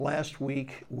Last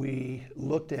week we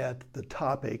looked at the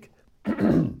topic,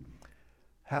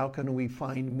 how can we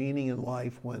find meaning in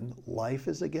life when life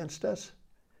is against us?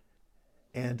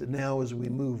 And now as we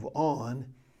move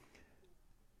on,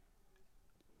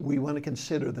 we want to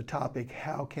consider the topic,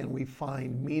 how can we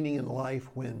find meaning in life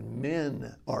when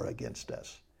men are against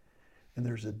us? And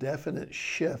there's a definite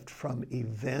shift from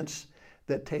events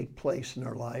that take place in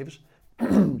our lives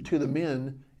to the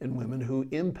men and women who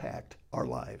impact our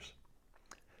lives.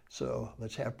 So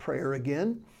let's have prayer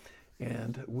again,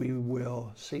 and we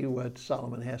will see what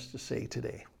Solomon has to say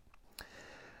today.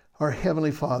 Our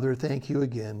Heavenly Father, thank you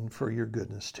again for your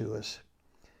goodness to us.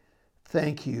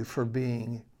 Thank you for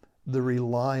being the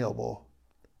reliable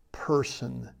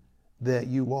person that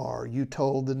you are. You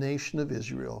told the nation of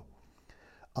Israel,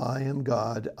 I am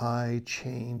God, I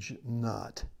change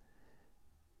not.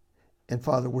 And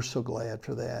Father, we're so glad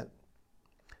for that.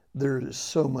 There is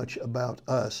so much about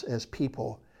us as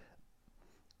people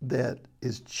that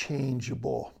is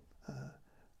changeable,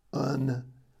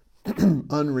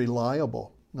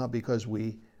 unreliable, not because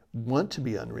we want to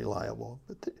be unreliable,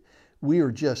 but we are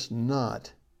just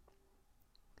not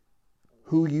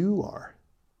who you are,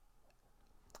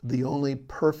 the only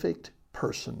perfect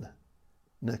person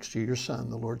next to your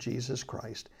Son, the Lord Jesus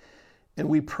Christ. And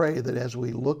we pray that as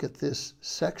we look at this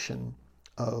section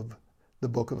of the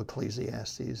book of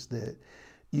Ecclesiastes, that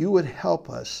you would help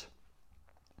us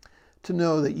to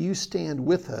know that you stand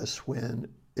with us when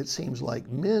it seems like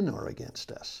men are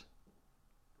against us.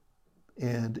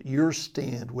 And your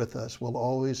stand with us will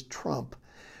always trump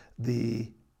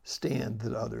the stand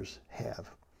that others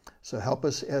have. So help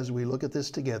us as we look at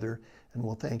this together, and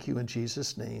we'll thank you in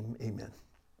Jesus' name. Amen.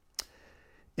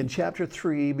 In chapter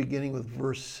 3, beginning with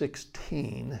verse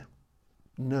 16,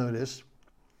 notice,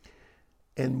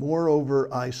 and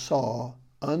moreover I saw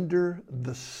under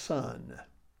the sun.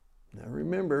 Now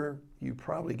remember, you're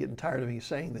probably getting tired of me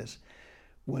saying this.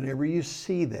 Whenever you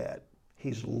see that,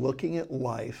 he's looking at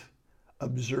life,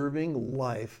 observing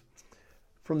life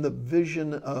from the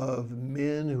vision of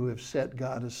men who have set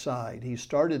God aside. He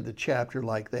started the chapter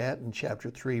like that in chapter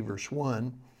 3, verse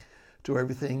 1. To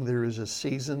everything there is a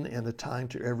season and a time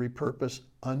to every purpose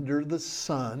under the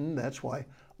sun. That's why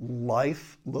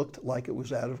life looked like it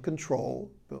was out of control,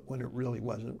 but when it really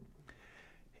wasn't.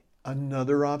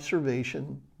 Another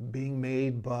observation being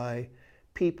made by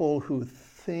people who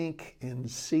think and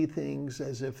see things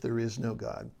as if there is no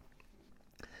God.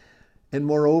 And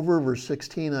moreover, verse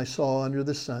 16, I saw under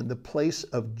the sun the place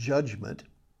of judgment,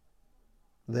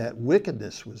 that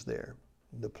wickedness was there.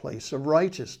 The place of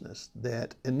righteousness,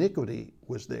 that iniquity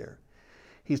was there.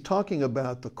 He's talking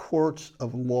about the courts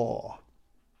of law.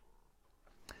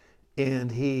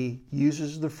 And he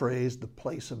uses the phrase, the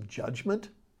place of judgment.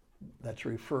 That's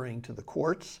referring to the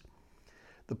courts.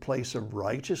 The place of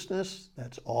righteousness,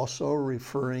 that's also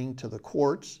referring to the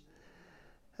courts.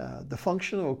 The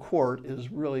function of a court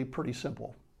is really pretty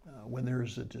simple. When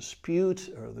there's a dispute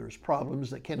or there's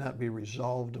problems that cannot be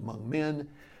resolved among men,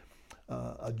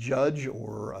 a judge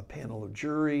or a panel of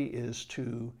jury is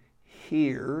to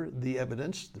hear the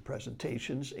evidence, the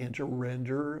presentations, and to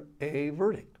render a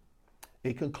verdict,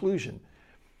 a conclusion.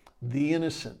 The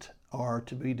innocent are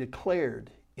to be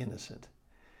declared innocent.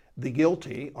 The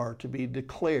guilty are to be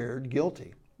declared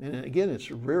guilty. And again, it's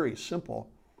very simple.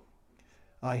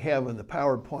 I have in the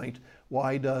PowerPoint,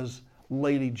 why does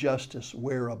Lady Justice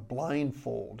wear a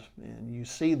blindfold? And you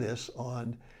see this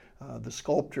on the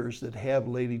sculptures that have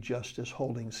Lady Justice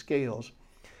holding scales.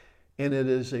 And it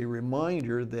is a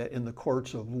reminder that in the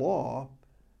courts of law,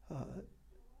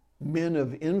 men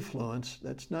of influence,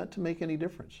 that's not to make any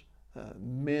difference.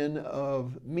 Men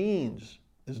of means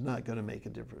is not going to make a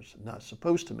difference, not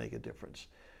supposed to make a difference.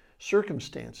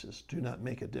 Circumstances do not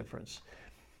make a difference.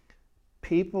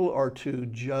 People are to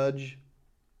judge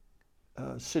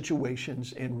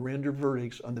situations and render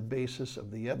verdicts on the basis of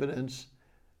the evidence,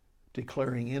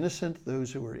 declaring innocent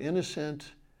those who are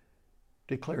innocent,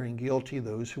 declaring guilty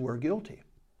those who are guilty.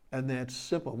 And that's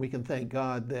simple. We can thank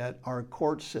God that our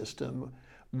court system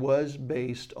was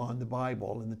based on the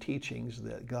Bible and the teachings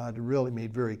that God really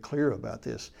made very clear about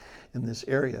this in this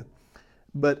area.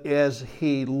 But as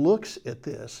he looks at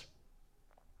this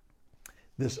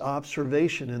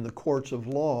observation in the courts of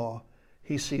law,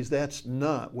 he sees that's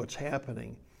not what's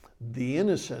happening. The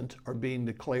innocent are being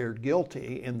declared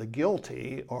guilty, and the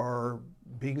guilty are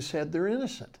being said they're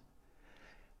innocent.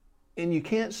 And you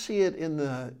can't see it in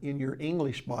your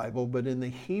English Bible, but in the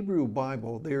Hebrew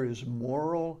Bible, there is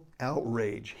moral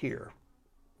outrage here.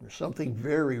 There's something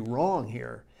very wrong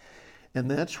here. And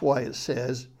that's why it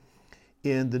says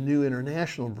in the New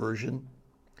International Version,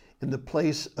 in the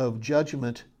place of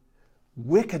judgment,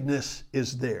 wickedness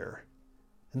is there.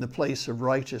 In the place of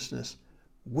righteousness,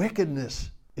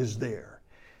 wickedness is there.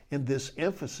 And this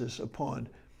emphasis upon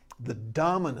the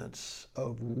dominance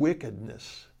of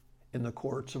wickedness in the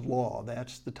courts of law,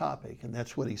 that's the topic, and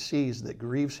that's what he sees that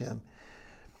grieves him.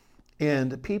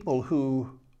 And people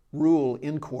who rule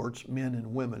in courts, men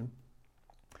and women,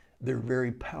 they're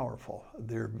very powerful,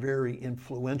 they're very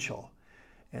influential.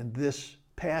 And this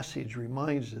passage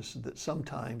reminds us that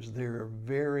sometimes they're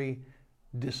very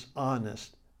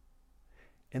dishonest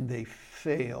and they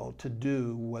fail to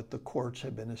do what the courts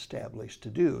have been established to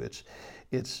do.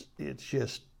 It's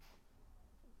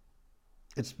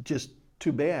just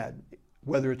too bad,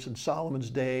 whether it's in Solomon's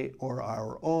day or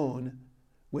our own,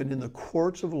 when in the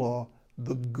courts of law,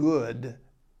 the good,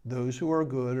 those who are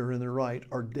good or in the right,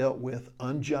 are dealt with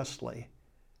unjustly,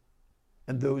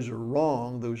 and those who are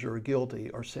wrong, those who are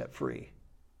guilty, are set free.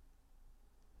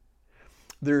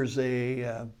 There's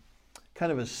a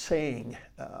kind of a saying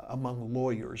among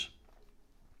lawyers,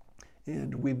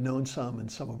 and we've known some in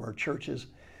some of our churches,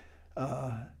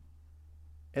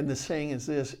 and the saying is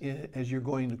this: as you're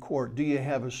going to court, do you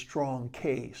have a strong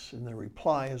case? And the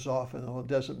reply is often, oh, it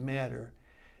doesn't matter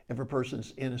if a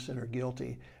person's innocent or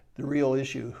guilty. The real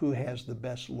issue, who has the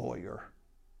best lawyer?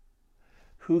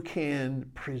 Who can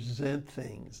present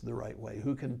things the right way?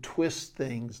 Who can twist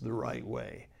things the right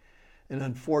way? And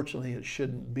unfortunately, it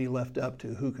shouldn't be left up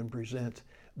to who can present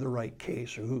the right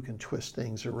case or who can twist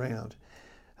things around.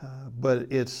 But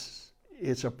it's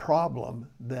a problem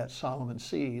that Solomon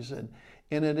sees, and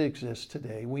it exists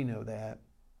today. We know that.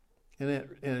 And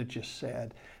it's just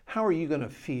sad. How are you going to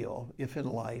feel if in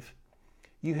life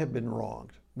you have been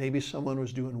wronged? Maybe someone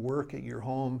was doing work at your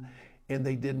home and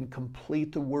they didn't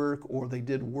complete the work, or they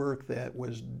did work that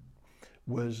was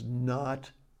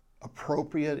not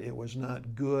appropriate, it was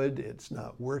not good, it's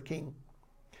not working.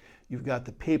 You've got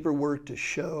the paperwork to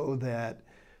show that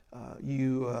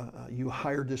you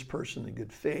hired this person in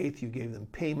good faith, you gave them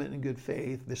payment in good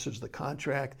faith, this is the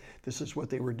contract, this is what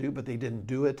they were due, but they didn't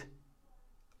do it.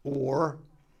 Or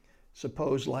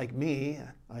suppose, like me,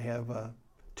 I have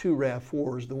 2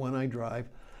 RAV4s, the one I drive.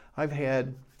 I've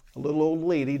had a little old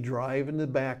lady drive in the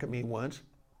back of me once,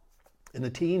 and a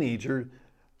teenager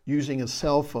using a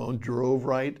cell phone drove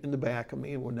right in the back of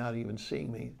me and was not even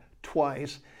seeing me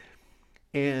twice.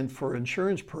 And for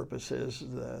insurance purposes,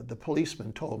 the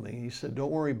policeman told me, he said,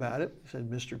 don't worry about it. He said,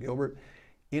 Mr. Gilbert,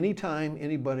 anytime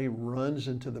anybody runs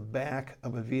into the back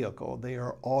of a vehicle, they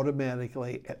are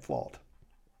automatically at fault.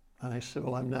 And I said,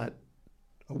 well, I'm not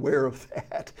aware of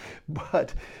that.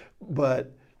 But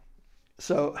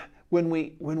so when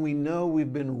we know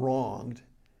we've been wronged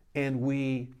and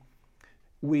we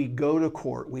go to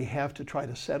court, we have to try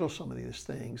to settle some of these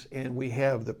things, and we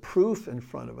have the proof in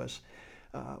front of us.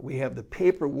 We have the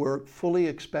paperwork, fully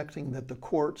expecting that the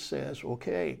court says,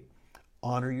 okay,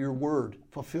 honor your word,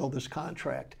 fulfill this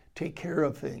contract, take care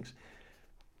of things.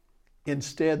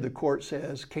 Instead, the court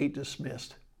says, Kate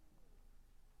dismissed.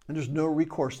 And there's no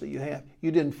recourse that you have.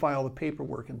 You didn't file the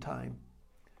paperwork in time,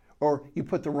 or you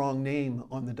put the wrong name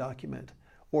on the document,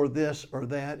 or this or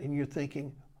that, and you're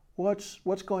thinking, what's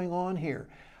going on here?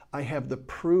 I have the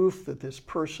proof that this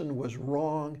person was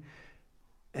wrong,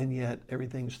 and yet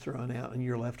everything's thrown out and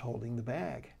you're left holding the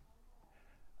bag.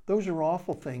 Those are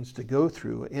awful things to go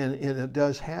through, and it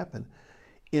does happen.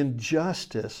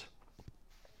 Injustice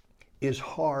is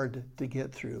hard to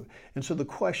get through. And so the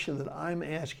question that I'm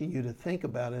asking you to think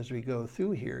about as we go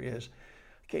through here is,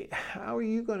 okay, how are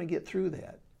you going to get through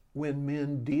that when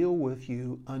men deal with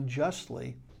you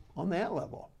unjustly on that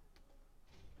level?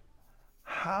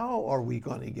 How are we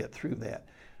going to get through that?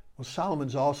 Well,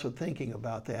 Solomon's also thinking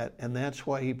about that, and that's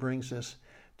why he brings us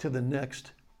to the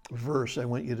next verse. I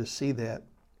want you to see that.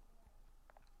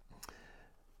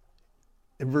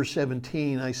 In verse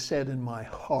 17, I said in my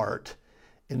heart,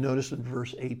 and notice in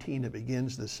verse 18 it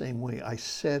begins the same way. I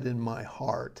said in my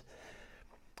heart.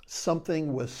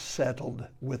 Something was settled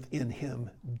within him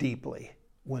deeply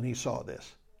when he saw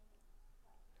this.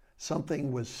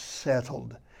 Something was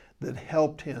settled that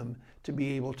helped him to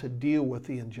be able to deal with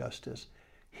the injustice.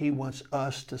 He wants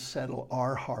us to settle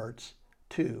our hearts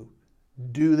to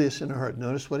do this in our heart.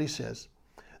 Notice what he says.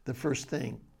 The first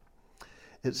thing,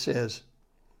 it says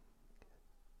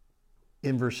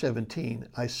in verse 17,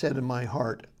 I said in my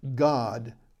heart,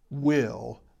 God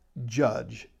will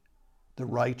judge the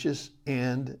righteous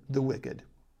and the wicked.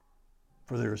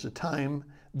 For there is a time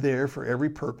there for every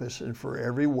purpose and for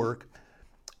every work.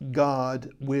 God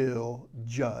will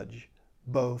judge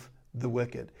both the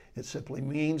wicked. It simply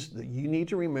means that you need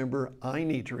to remember, I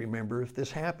need to remember, if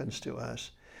this happens to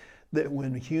us, that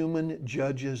when human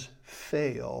judges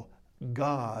fail,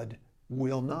 God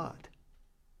will not.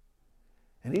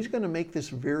 And he's going to make this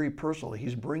very personal.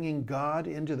 He's bringing God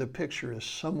into the picture as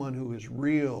someone who is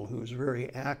real, who is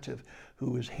very active,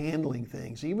 who is handling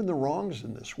things, even the wrongs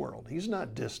in this world. He's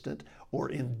not distant or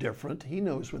indifferent. He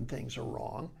knows when things are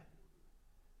wrong.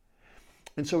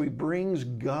 And so he brings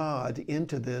God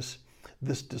into this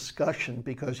discussion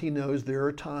because he knows there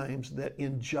are times that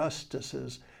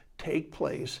injustices take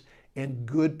place and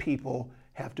good people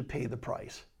have to pay the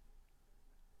price.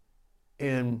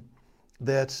 And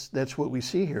that's what we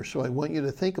see here. So I want you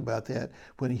to think about that.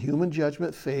 When human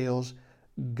judgment fails,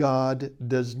 God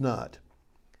does not.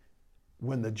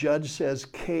 When the judge says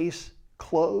case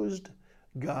closed,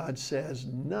 God says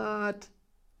not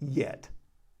yet.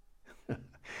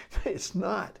 It's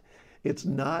not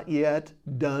yet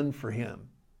done for him.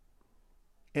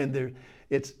 And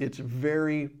it's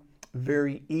very,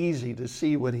 very easy to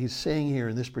see what he's saying here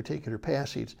in this particular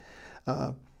passage.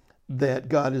 That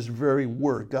God is very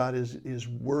God is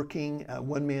working.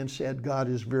 One man said God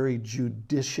is very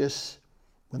judicious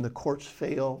when the courts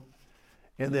fail,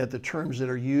 and that the terms that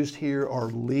are used here are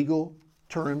legal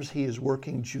terms. He is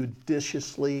working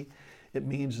judiciously. It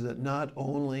means that not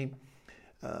only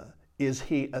is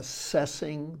he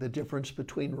assessing the difference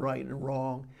between right and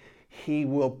wrong, he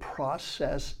will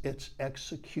process its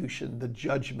execution, the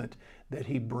judgment that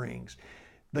he brings.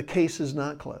 The case is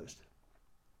not closed.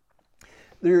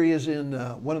 There is in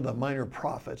one of the minor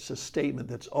prophets a statement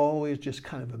that's always just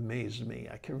kind of amazed me.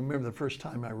 I can remember the first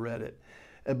time I read it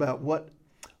about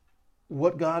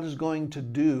what God is going to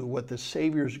do, what the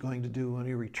Savior is going to do when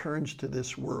he returns to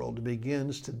this world,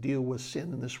 begins to deal with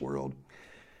sin in this world.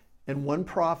 In one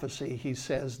prophecy, he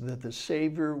says that the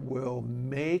Savior will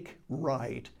make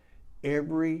right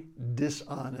every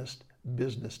dishonest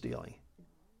business dealing.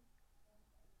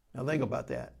 Now think about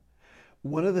that.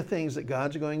 One of the things that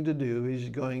God's going to do is he's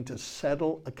going to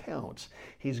settle accounts.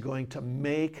 He's going to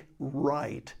make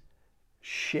right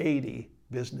shady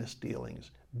business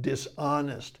dealings,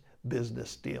 dishonest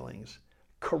business dealings,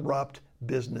 corrupt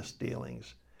business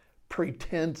dealings,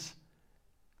 pretense,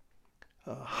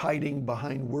 hiding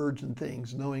behind words and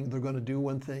things, knowing they're going to do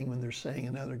one thing when they're saying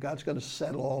another. God's going to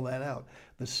settle all that out.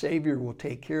 The Savior will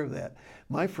take care of that.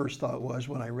 My first thought was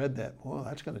when I read that, well,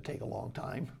 that's going to take a long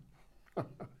time.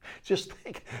 Just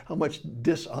think how much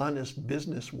dishonest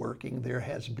business working there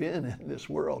has been in this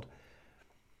world.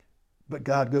 But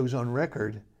God goes on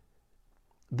record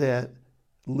that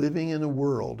living in a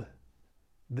world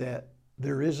that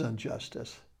there is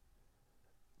injustice,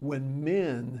 when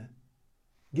men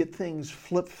get things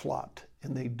flip-flopped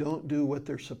and they don't do what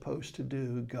they're supposed to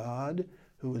do, God,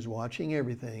 who is watching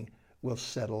everything, will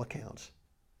settle accounts.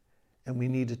 And we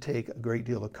need to take a great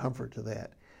deal of comfort to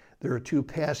that. There are two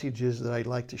passages that I'd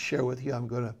like to share with you. I'm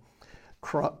going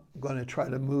to try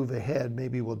to move ahead.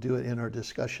 Maybe we'll do it in our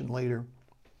discussion later.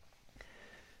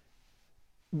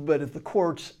 But if the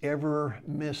courts ever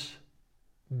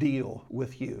misdeal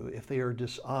with you, if they are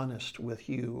dishonest with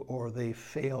you or they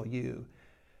fail you,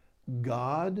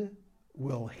 God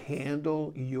will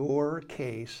handle your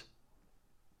case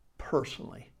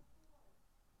personally.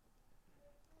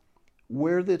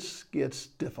 Where this gets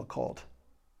difficult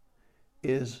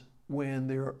is when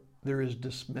there is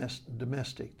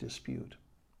domestic dispute,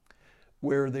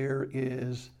 where there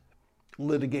is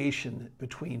litigation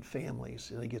between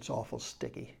families, and it gets awful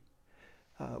sticky,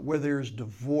 where there's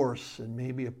divorce and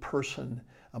maybe a person,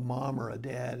 a mom or a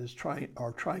dad,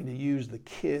 are trying to use the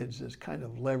kids as kind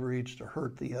of leverage to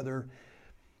hurt the other.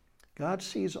 God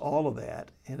sees all of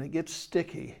that, and it gets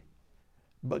sticky,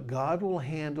 but God will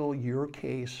handle your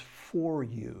case for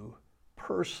you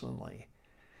personally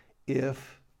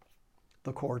if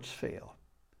the courts fail.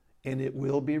 And it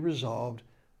will be resolved,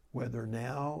 whether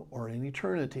now or in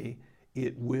eternity,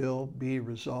 it will be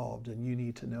resolved, and you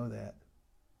need to know that.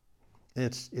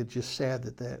 It's just sad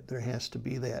that there has to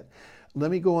be that.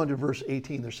 Let me go on to verse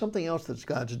 18. There's something else that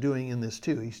God's doing in this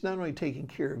too. He's not only taking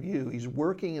care of you, he's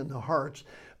working in the hearts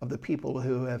of the people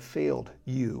who have failed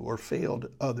you or failed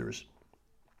others.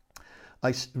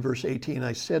 Verse 18,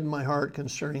 I said in my heart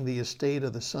concerning the estate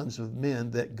of the sons of men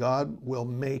that God will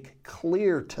make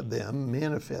clear to them,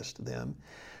 manifest to them,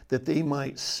 that they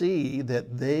might see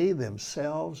that they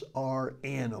themselves are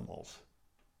animals.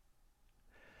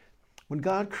 When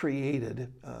God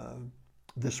created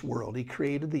this world, he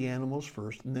created the animals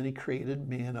first, and then he created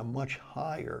man, a much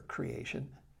higher creation,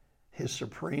 his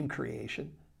supreme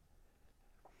creation.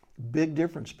 Big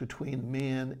difference between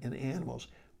man and animals.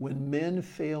 When men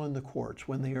fail in the courts,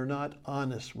 when they are not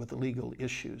honest with legal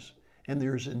issues, and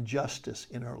there's injustice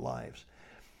in our lives,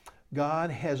 God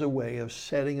has a way of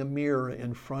setting a mirror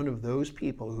in front of those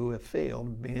people who have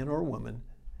failed, man or woman,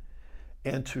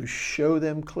 and to show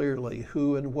them clearly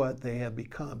who and what they have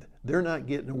become. They're not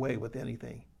getting away with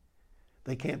anything.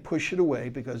 They can't push it away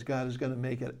because God is going to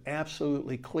make it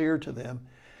absolutely clear to them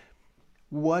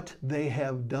what they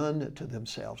have done to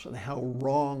themselves and how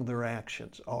wrong their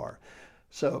actions are.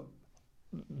 So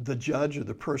the judge or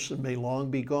the person may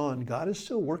long be gone. God is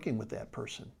still working with that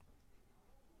person.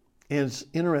 And it's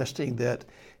interesting that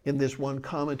in this one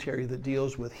commentary that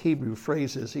deals with Hebrew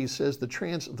phrases, he says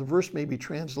the verse may be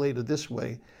translated this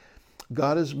way: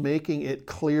 God is making it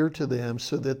clear to them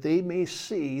so that they may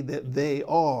see that they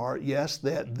are, yes,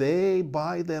 that they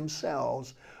by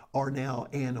themselves are now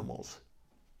animals.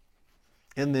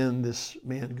 And then this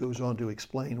man goes on to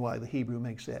explain why the Hebrew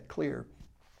makes that clear.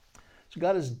 So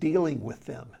God is dealing with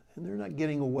them, and they're not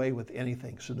getting away with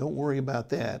anything. So don't worry about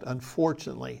that.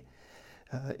 Unfortunately,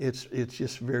 it's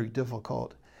just very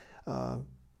difficult.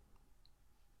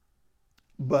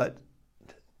 But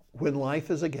when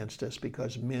life is against us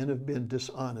because men have been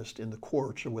dishonest in the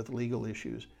courts or with legal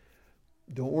issues,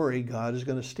 don't worry, God is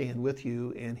going to stand with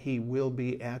you, and he will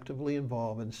be actively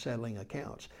involved in settling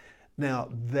accounts. Now,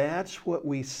 that's what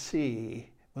we see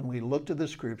when we look to the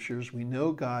scriptures. We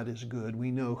know God is good.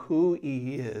 We know who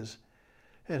he is.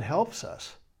 It helps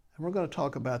us. And we're going to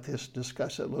talk about this,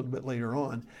 discuss it a little bit later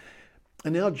on.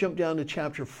 And now jump down to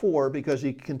chapter 4, because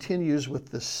he continues with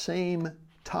the same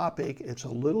topic. It's a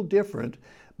little different,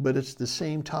 but it's the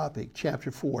same topic.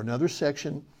 Chapter 4, another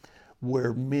section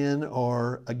where men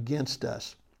are against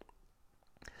us.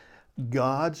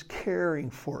 God's caring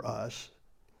for us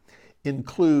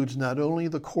includes not only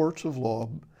the courts of law,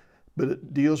 but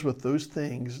it deals with those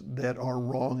things that are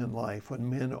wrong in life when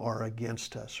men are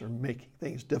against us or making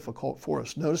things difficult for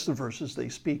us. Notice the verses, they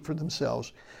speak for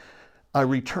themselves. I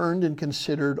returned and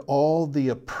considered all the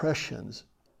oppressions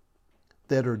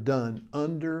that are done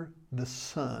under the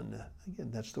sun. Again,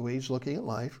 that's the way he's looking at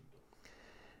life.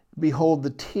 Behold,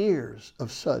 the tears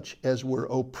of such as were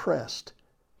oppressed,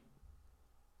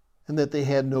 and that they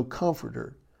had no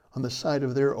comforter. On the side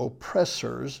of their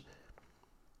oppressors,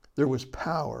 there was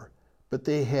power, but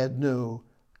they had no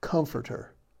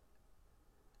comforter.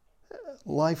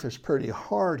 Life is pretty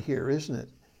hard here, isn't it?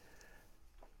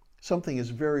 Something is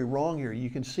very wrong here. You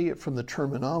can see it from the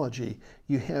terminology.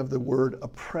 You have the word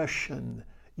oppression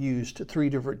used 3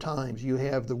 different times. You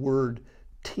have the word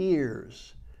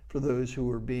tears for those who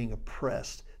are being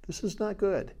oppressed. This is not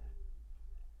good.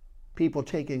 People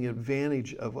taking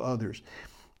advantage of others.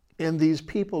 And these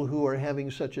people who are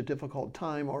having such a difficult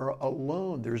time are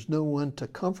alone. There's no one to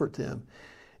comfort them.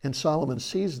 And Solomon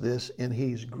sees this and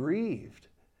he's grieved,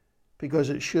 because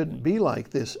it shouldn't be like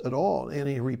this at all. And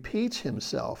he repeats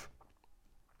himself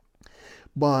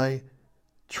by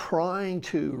trying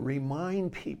to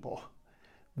remind people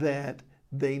that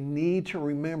they need to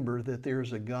remember that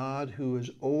there's a God who is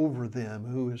over them,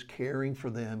 who is caring for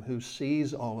them, who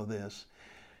sees all of this.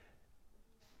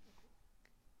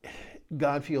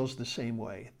 God feels the same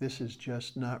way. This is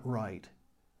just not right.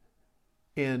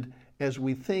 And as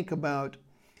we think about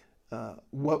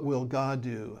what will God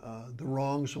do, the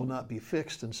wrongs will not be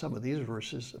fixed in some of these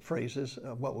phrases.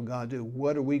 What will God do?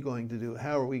 What are we going to do?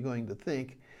 How are we going to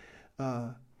think?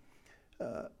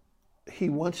 He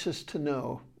wants us to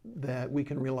know that we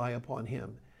can rely upon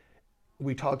him.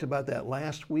 We talked about that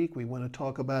last week. We want to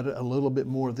talk about it a little bit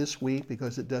more this week,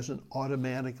 because it doesn't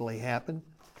automatically happen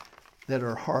that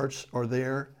our hearts are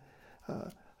there.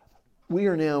 We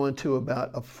are now into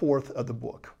about a fourth of the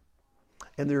book.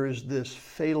 And there is this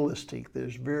fatalistic,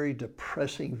 this very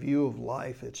depressing view of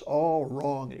life. It's all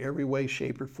wrong in every way,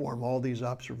 shape, or form, all these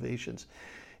observations.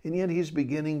 And yet he's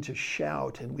beginning to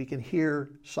shout, and we can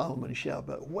hear Solomon shout,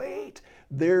 but wait,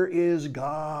 there is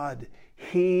God.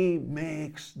 He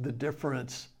makes the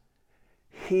difference.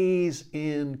 He's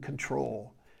in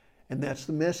control. And that's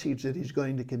the message that he's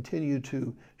going to continue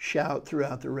to shout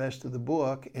throughout the rest of the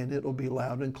book, and it'll be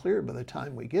loud and clear by the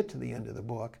time we get to the end of the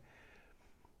book.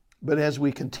 But as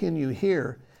we continue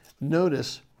here,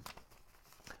 notice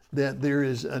that there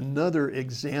is another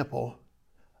example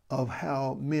of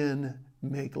how men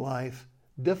make life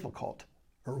difficult,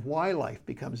 or why life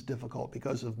becomes difficult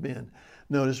because of men.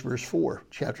 Notice verse 4,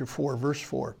 chapter 4, verse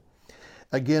 4.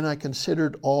 Again, I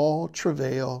considered all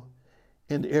travail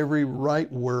and every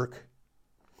right work,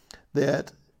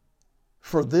 that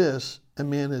for this a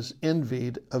man is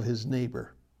envied of his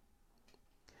neighbor.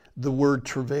 The word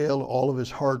travail, all of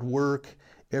his hard work,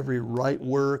 every right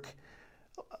work.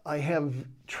 I have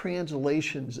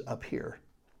translations up here,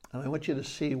 and I want you to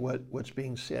see what's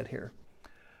being said here.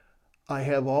 I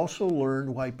have also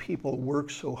learned why people work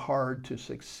so hard to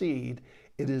succeed.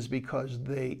 It is because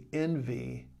they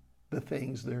envy the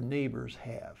things their neighbors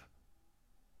have.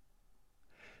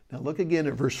 Now look again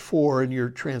at verse 4 in your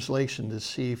translation to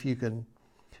see if you can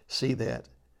see that.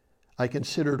 I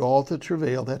considered all the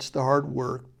travail, that's the hard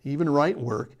work, even right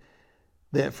work,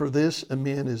 that for this a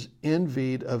man is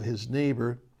envied of his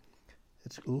neighbor.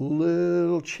 It's a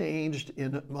little changed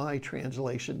in my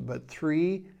translation, but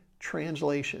 3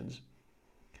 translations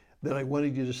that I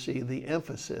wanted you to see. The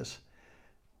emphasis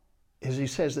is he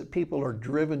says that people are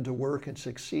driven to work and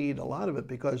succeed, a lot of it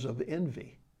because of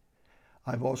envy.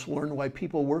 I've also learned why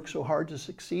people work so hard to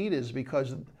succeed is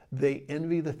because they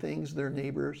envy the things their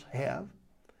neighbors have.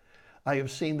 I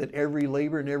have seen that every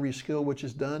labor and every skill which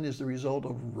is done is the result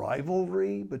of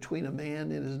rivalry between a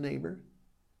man and his neighbor.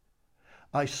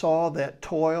 I saw that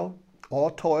toil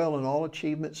and all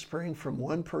achievement spring from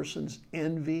one person's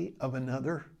envy of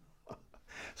another.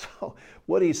 So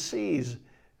what he sees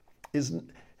is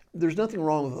there's nothing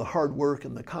wrong with the hard work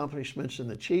and the accomplishments and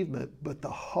the achievement, but the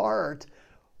heart,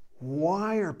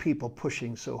 why are people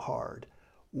pushing so hard?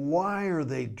 Why are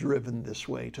they driven this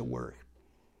way to work?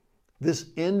 This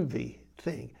envy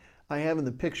thing. I have in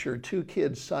the picture 2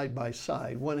 kids side by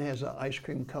side. One has an ice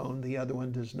cream cone, the other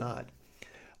one does not.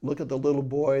 Look at the little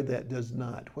boy that does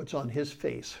not. What's on his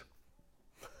face?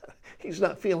 He's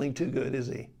not feeling too good, is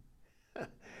he?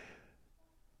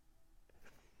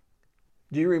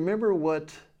 Do you remember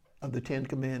what, of the 10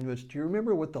 commandments, do you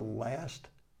remember what the last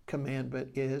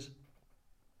commandment is?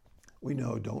 We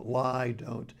know don't lie,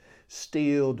 don't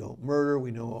steal, don't murder.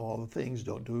 We know all the things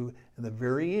don't do. In the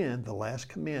very end, the last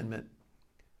commandment,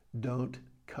 don't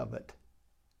covet.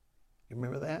 You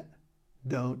remember that?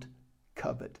 Don't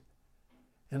covet.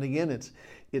 And again,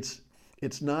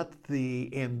 it's not the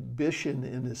ambition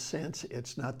in a sense.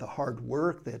 It's not the hard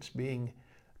work that's being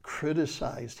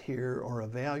criticized here or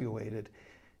evaluated.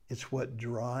 It's what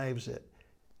drives it.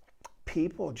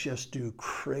 People just do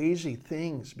crazy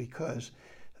things because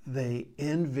they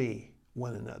envy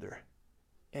one another.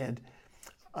 And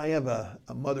I have a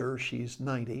mother, she's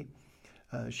 90.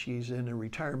 She's in a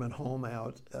retirement home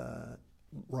out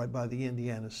right by the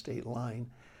Indiana state line.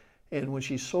 And when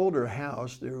she sold her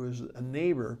house, there was a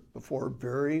neighbor before,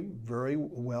 very, very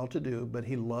well-to-do, but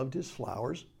he loved his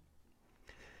flowers,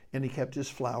 and he kept his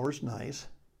flowers nice.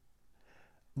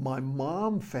 My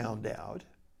mom found out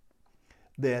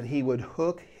that he would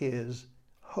hook his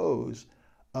hose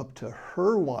up to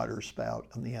her water spout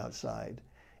on the outside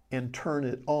and turn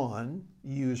it on,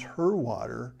 use her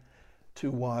water to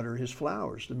water his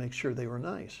flowers to make sure they were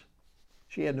nice.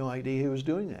 She had no idea he was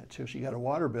doing that. So she got a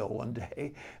water bill one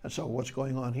day and saw what's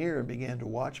going on here and began to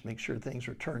watch, make sure things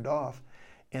were turned off,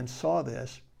 and saw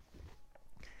this.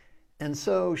 And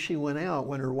so she went out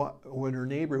when her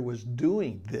neighbor was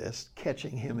doing this,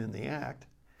 catching him in the act,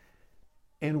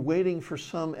 and waiting for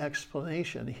some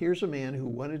explanation. Here's a man who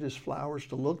wanted his flowers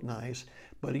to look nice,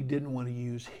 but he didn't want to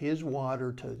use his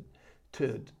water to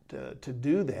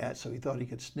do that, so he thought he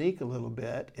could sneak a little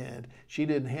bit, and she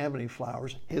didn't have any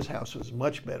flowers. His house was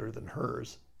much better than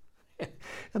hers.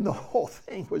 And the whole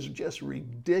thing was just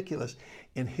ridiculous.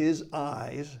 In his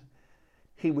eyes,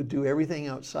 he would do everything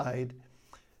outside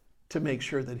to make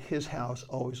sure that his house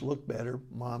always looked better.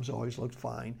 Mom's always looked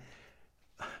fine.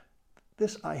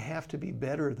 I have to be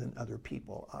better than other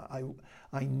people.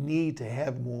 I need to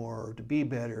have more, to be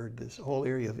better. This whole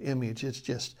area of image, it's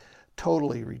just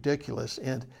totally ridiculous.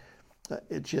 And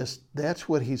that's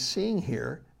what he's seeing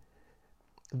here.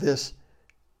 The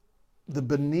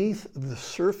beneath the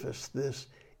surface, this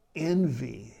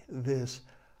envy, this,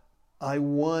 I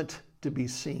want to be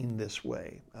seen this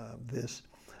way,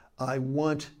 I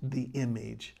want the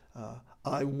image,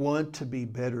 I want to be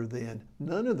better than.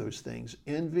 None of those things,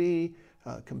 envy,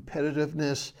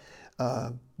 competitiveness,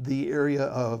 the area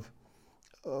of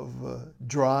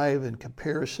drive and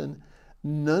comparison,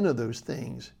 none of those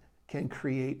things can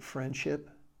create friendship,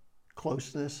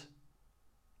 closeness,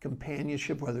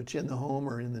 companionship, whether it's in the home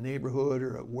or in the neighborhood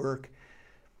or at work.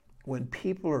 When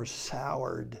people are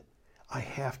soured, I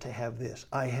have to have this,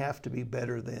 I have to be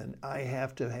better than, I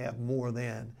have to have more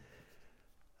than.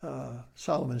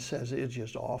 Solomon says it's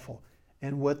just awful.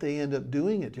 And what they end up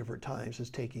doing at different times is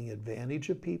taking advantage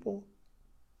of people,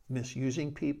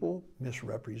 misusing people,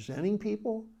 misrepresenting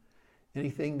people,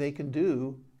 anything they can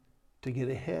do to get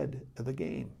ahead of the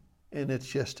game. And it's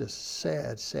just a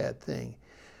sad, sad thing.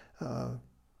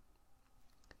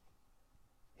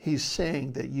 He's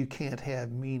saying that you can't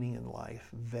have meaning in life,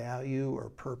 value or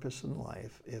purpose in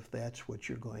life, if that's what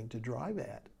you're going to drive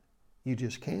at. You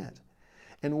just can't.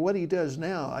 And what he does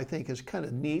now, I think, is kind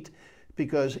of neat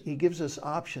because he gives us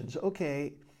options.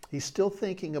 Okay, he's still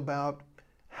thinking about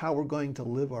how we're going to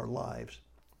live our lives.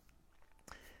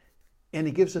 And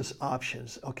he gives us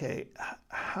options. Okay,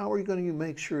 how are you going to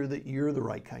make sure that you're the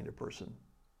right kind of person?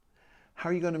 How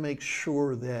are you going to make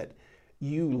sure that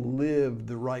you live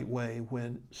the right way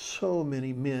when so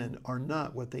many men are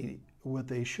not what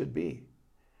they should be?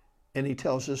 And he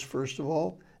tells us, first of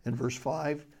all, in verse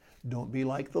 5, don't be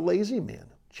like the lazy man.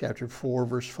 Chapter 4,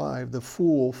 verse 5, the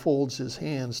fool folds his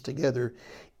hands together,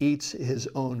 eats his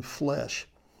own flesh.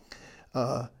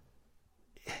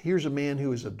 Here's a man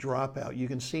who is a dropout. You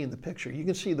can see in the picture, you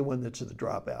can see the one that's the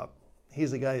dropout.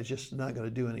 He's the guy who's just not going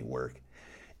to do any work.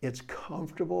 It's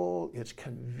comfortable, it's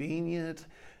convenient,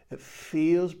 it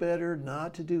feels better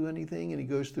not to do anything, and he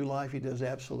goes through life, he does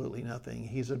absolutely nothing.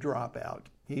 He's a dropout.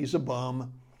 He's a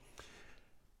bum.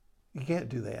 You can't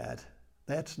do that.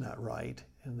 That's not right.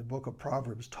 And the book of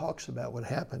Proverbs talks about what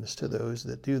happens to those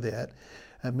that do that.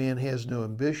 A man has no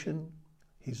ambition.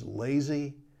 He's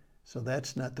lazy. So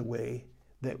that's not the way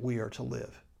that we are to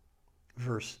live.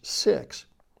 Verse 6,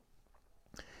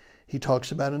 he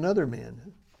talks about another man.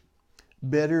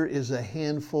 Better is a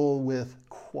handful with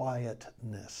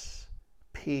quietness,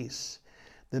 peace,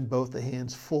 than both the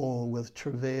hands full with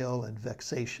travail and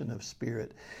vexation of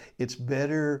spirit. It's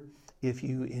better if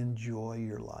you enjoy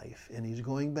your life. And he's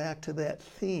going back to that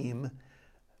theme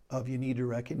of you need to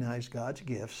recognize God's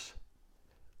gifts,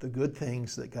 the good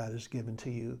things that God has given to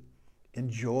you.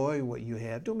 Enjoy what you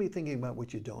have. Don't be thinking about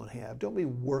what you don't have. Don't be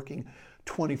working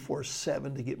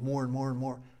 24/7 to get more and more and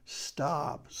more.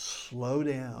 Stop, slow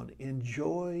down,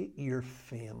 enjoy your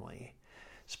family.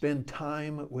 Spend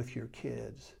time with your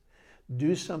kids.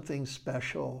 Do something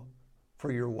special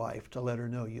for your wife to let her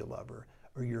know you love her,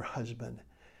 or your husband.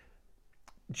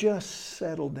 Just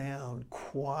settle down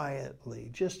quietly.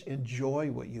 Just enjoy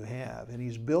what you have. And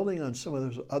he's building on some of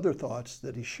those other thoughts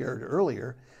that he shared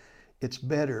earlier. It's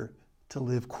better to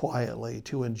live quietly,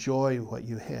 to enjoy what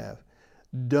you have.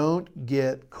 Don't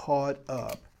get caught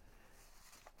up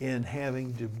in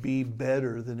having to be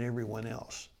better than everyone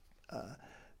else.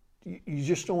 You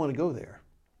just don't want to go there.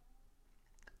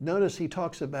 Notice he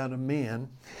talks about a man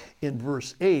in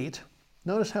verse 8.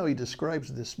 Notice how he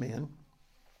describes this man.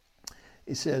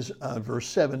 He says, verse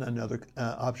 7, another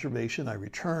observation, I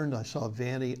returned, I saw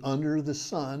vanity under the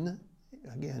sun.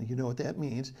 Again, you know what that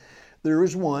means. There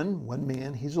is one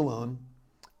man, he's alone.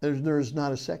 There is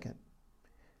not a second.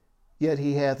 Yet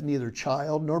he hath neither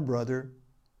child nor brother.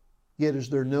 Yet is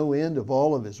there no end of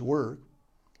all of his work.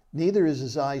 Neither is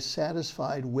his eye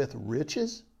satisfied with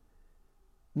riches.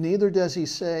 Neither does he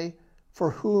say,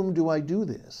 for whom do I do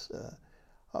this?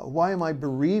 Why am I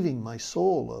bereaving my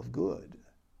soul of good?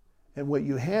 And what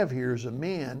you have here is a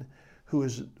man who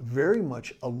is very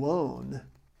much alone.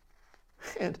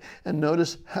 And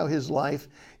notice how his life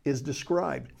is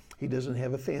described. He doesn't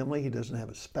have a family. He doesn't have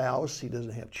a spouse. He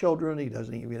doesn't have children. He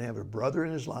doesn't even have a brother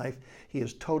in his life. He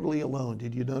is totally alone.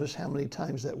 Did you notice how many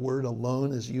times that word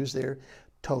alone is used there?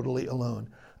 Totally alone.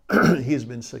 He has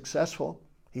been successful.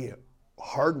 He is a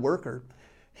hard worker.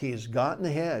 He has gotten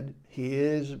ahead. He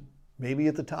is maybe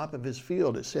at the top of his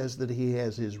field. It says that he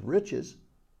has his riches.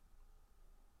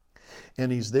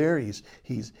 And he's there.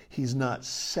 He's not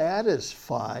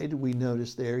satisfied. We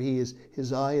notice there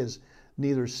his eye is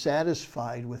neither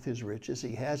satisfied with his riches.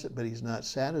 He has it, but he's not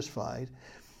satisfied.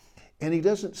 And he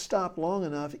doesn't stop long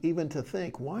enough even to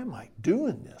think, why am I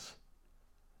doing this?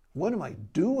 What am I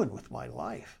doing with my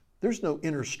life? There's no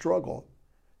inner struggle.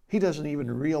 He doesn't even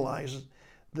realize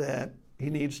that he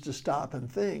needs to stop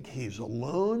and think. He's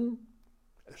alone.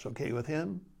 It's okay with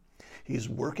him. He's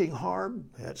working hard.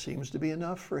 That seems to be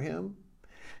enough for him.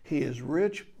 He is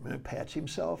rich, pats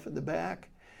himself in the back,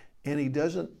 and he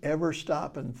doesn't ever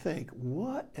stop and think,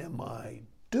 what am I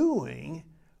doing?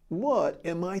 What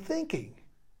am I thinking?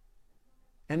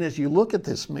 And as you look at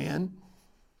this man,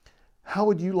 how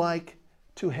would you like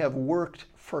to have worked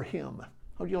for him?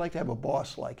 How would you like to have a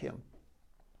boss like him?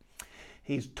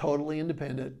 He's totally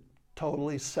independent,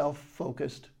 totally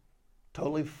self-focused,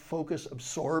 totally focused,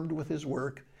 absorbed with his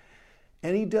work.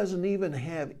 And he doesn't even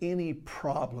have any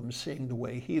problem seeing the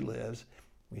way he lives.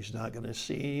 He's not going to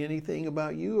see anything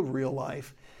about you of real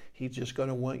life. He's just going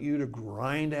to want you to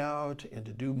grind out and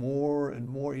to do more and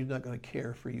more. He's not going to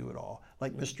care for you at all.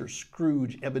 Like Mr.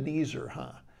 Scrooge, Ebenezer,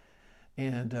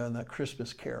 And that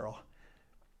Christmas Carol.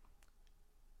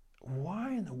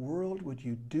 Why in the world would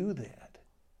you do that?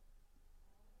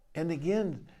 And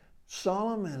again,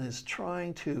 Solomon is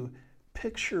trying to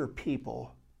picture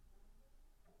people.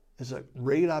 It's a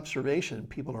great observation.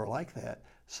 People are like that.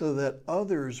 So that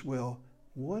others will,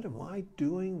 what am I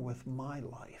doing with my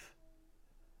life?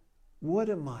 What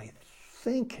am I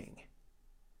thinking?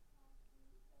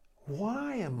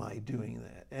 Why am I doing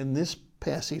that? And this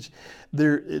passage,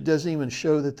 it doesn't even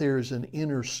show that there's an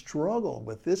inner struggle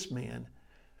with this man.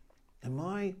 Am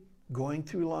I going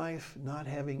through life not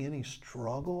having any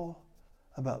struggle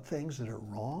about things that are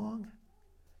wrong?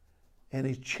 And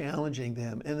he's challenging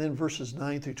them. And then verses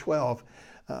 9 through 12,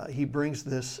 he brings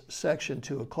this section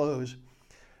to a close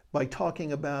by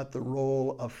talking about the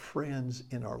role of friends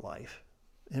in our life.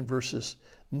 In verses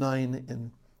 9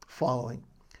 and following,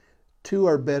 2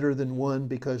 are better than 1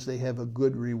 because they have a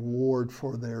good reward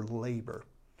for their labor.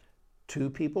 2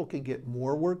 people can get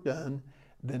more work done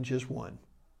than just 1.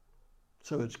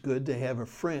 So it's good to have a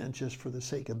friend just for the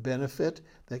sake of benefit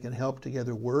that can help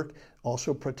together work.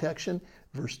 Also protection.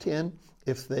 Verse 10,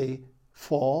 if they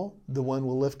fall, the one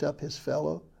will lift up his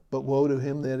fellow. But woe to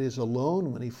him that is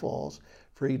alone when he falls,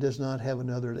 for he does not have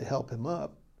another to help him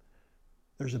up.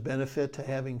 There's a benefit to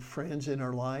having friends in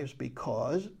our lives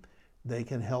because they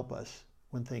can help us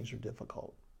when things are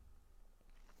difficult.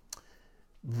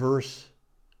 The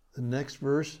next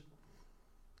verse,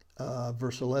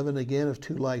 verse 11 again, if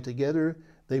 2 lie together,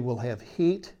 they will have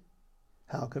heat.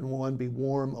 How can one be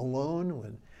warm alone?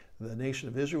 When the nation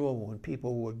of Israel, when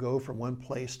people would go from one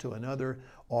place to another,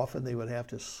 often they would have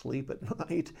to sleep at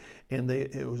night, and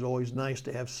it was always nice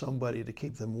to have somebody to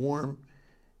keep them warm.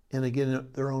 And again,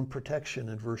 their own protection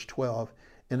in verse 12.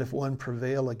 And if one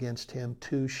prevail against him,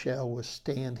 2 shall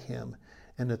withstand him,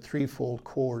 and the threefold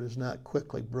cord is not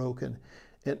quickly broken.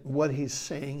 And what he's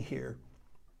saying here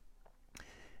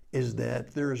is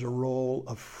that there is a role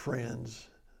of friends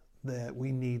that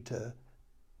we need to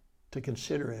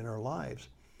consider in our lives.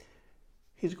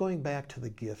 He's going back to the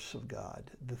gifts of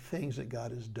God, the things that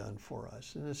God has done for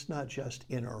us. And it's not just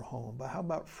in our home, but how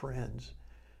about friends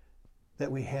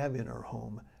that we have in our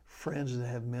home, friends that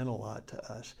have meant a lot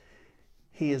to us?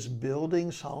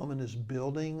 Solomon is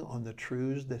building on the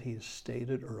truths that he has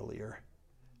stated earlier.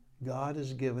 God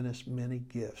has given us many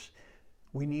gifts.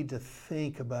 We need to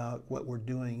think about what we're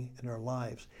doing in our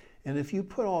lives. And if you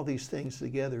put all these things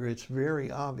together, it's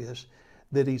very obvious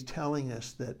that he's telling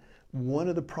us that one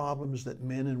of the problems that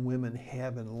men and women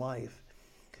have in life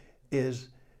is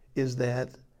that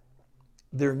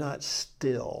they're not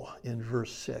still in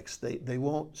verse 6. They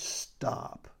won't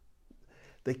stop.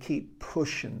 They keep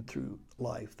pushing through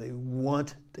life. They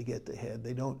want to get ahead.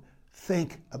 They don't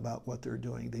think about what they're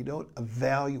doing. They don't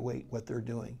evaluate what they're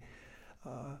doing.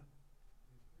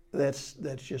 That's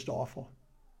just awful.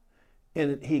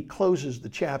 And he closes the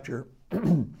chapter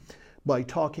by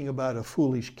talking about a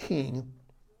foolish king.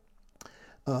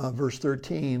 Verse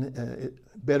 13,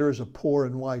 better is a poor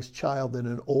and wise child than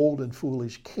an old and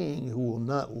foolish king who will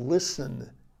not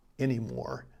listen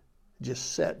anymore,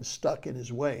 just set and stuck in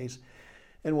his ways.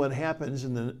 And what happens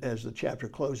as the chapter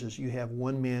closes, you have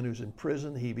one man who's in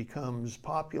prison. He becomes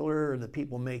popular and the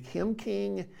people make him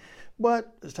king.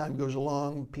 But as time goes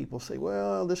along, people say,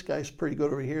 well, this guy's pretty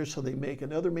good over here, so they make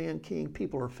another man king.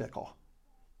 People are fickle.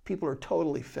 People are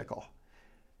totally fickle.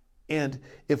 And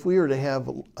if we are to have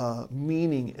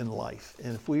meaning in life,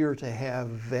 and if we are to have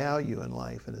value in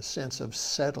life and a sense of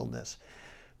settledness,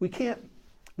 we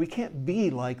can't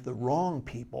be like the wrong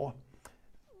people,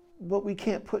 but we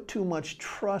can't put too much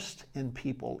trust in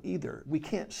people either. We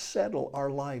can't settle our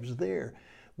lives there.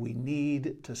 We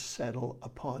need to settle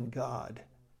upon God.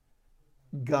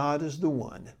 God is the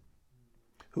one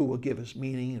who will give us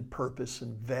meaning and purpose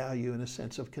and value and a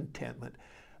sense of contentment.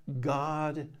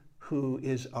 God who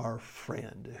is our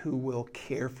friend, who will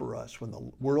care for us when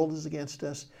the world is against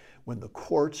us, when the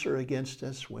courts are against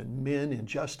us, when men in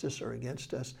justice are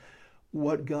against us.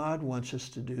 What God wants us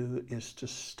to do is to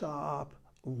stop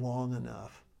long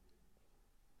enough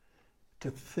to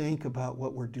think about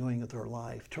what we're doing with our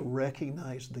life, to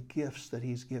recognize the gifts that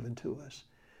he's given to us,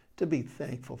 to be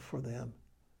thankful for them,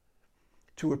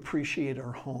 to appreciate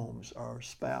our homes, our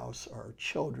spouse, our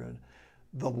children,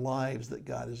 the lives that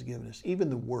God has given us, even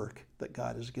the work that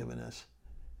God has given us,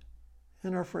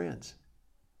 and our friends.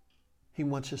 He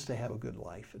wants us to have a good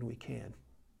life, and we can.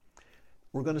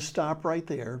 We're going to stop right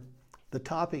there. The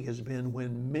topic has been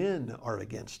when men are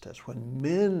against us, when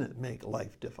men make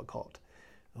life difficult.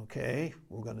 Okay,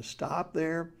 we're going to stop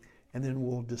there, and then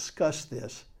we'll discuss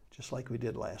this, just like we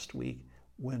did last week,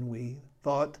 when we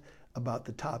thought about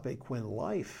the topic when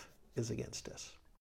life is against us.